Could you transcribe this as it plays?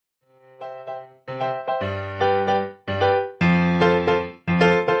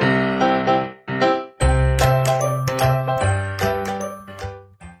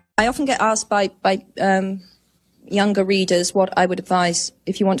I often get asked by younger readers what I would advise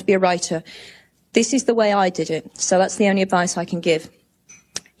if you want to be a writer. This is the way I did it, so that's the only advice I can give.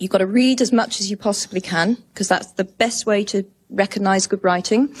 You've got to read as much as you possibly can, because that's the best way to recognise good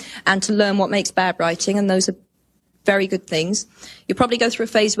writing and to learn what makes bad writing, and those are very good things. You probably go through a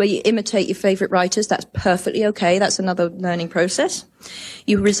phase where you imitate your favourite writers. That's perfectly okay. That's another learning process.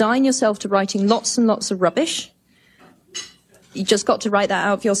 You resign yourself to writing lots and lots of rubbish. You just got to write that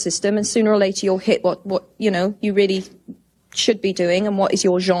out of your system, and sooner or later you'll hit what you really should be doing and what is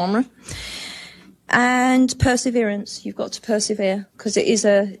your genre. And perseverance. You've got to persevere, because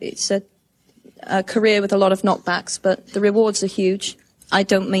it's a career with a lot of knockbacks, but the rewards are huge. I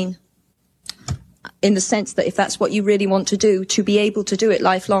don't mean in the sense that if that's what you really want to do, to be able to do it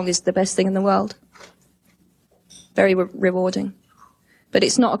lifelong is the best thing in the world. Very rewarding. But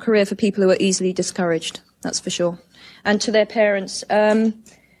it's not a career for people who are easily discouraged, that's for sure. And to their parents, don't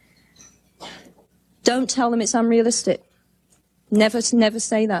tell them it's unrealistic. Never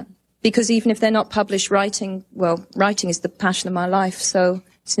say that. Because even if they're not published writing, well, writing is the passion of my life, so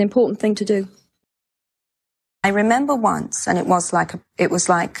it's an important thing to do. I remember once, and it was like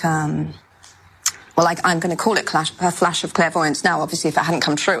I'm going to call it a flash of clairvoyance now. Obviously, if it hadn't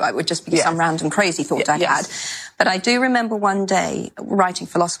come true, it would just be some random crazy thought I'd had. But I do remember one day, writing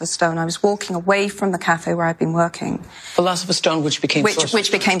Philosopher's Stone, I was walking away from the cafe where I'd been working. Philosopher's Stone, which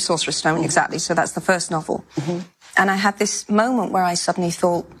became Sorcerer's Stone, exactly. So that's the first novel. And I had this moment where I suddenly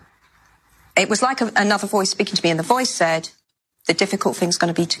thought, it was like another voice speaking to me, and the voice said, the difficult thing's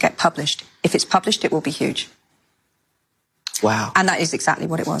going to be to get published. If it's published, it will be huge. Wow. And that is exactly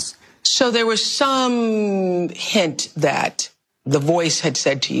what it was. So there was some hint that the voice had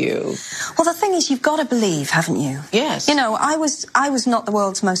said to you. Well, the thing is, you've got to believe, haven't you? Yes. You know, I was not the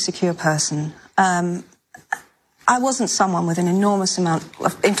world's most secure person. I wasn't someone with an enormous amount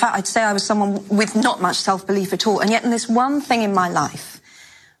of... In fact, I'd say I was someone with not much self-belief at all. And yet in this one thing in my life,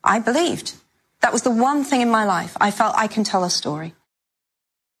 I believed. That was the one thing in my life. I felt I can tell a story.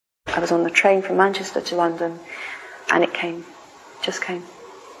 I was on the train from Manchester to London, and it just came.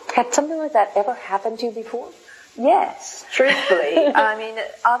 Had something like that ever happened to you before? Yes, truthfully. I mean,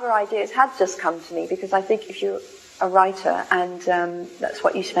 other ideas had just come to me, because I think if you're a writer and that's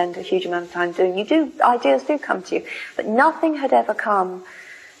what you spend a huge amount of time doing, ideas do come to you. But nothing had ever come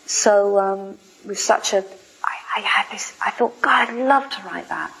so with such a... I thought, God, I'd love to write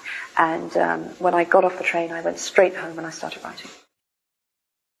that. And when I got off the train, I went straight home and I started writing.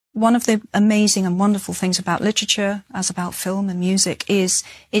 One of the amazing and wonderful things about literature, as about film and music, is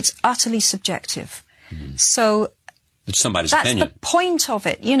it's utterly subjective. So it's somebody's that's opinion. The point of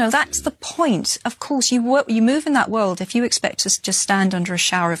it. You know, that's the point. Of course, you move in that world. If you expect to just stand under a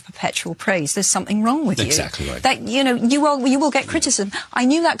shower of perpetual praise, there's something wrong with you. Exactly right. That, you know, you will get criticism. I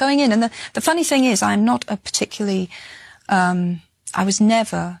knew that going in. And the funny thing is, I'm not a particularly... I was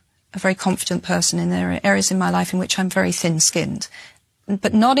never a very confident person. In there are areas in my life in which I'm very thin-skinned.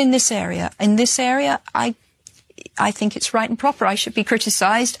 But not in this area. In this area, I think it's right and proper. I should be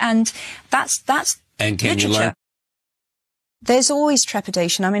criticised, and that's and can literature. You learn? There's always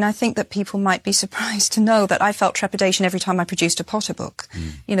trepidation. I mean, I think that people might be surprised to know that I felt trepidation every time I produced a Potter book.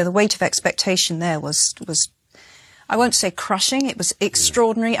 You know, the weight of expectation there was I won't say crushing. It was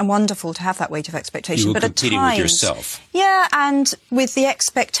extraordinary and wonderful to have that weight of expectation. You were but competing at times, with yourself. Yeah, and with the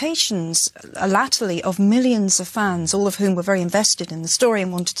expectations, latterly, of millions of fans, all of whom were very invested in the story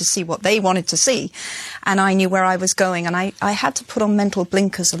and wanted to see what they wanted to see. And I knew where I was going, and I had to put on mental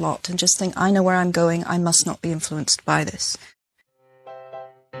blinkers a lot and just think, I know where I'm going, I must not be influenced by this.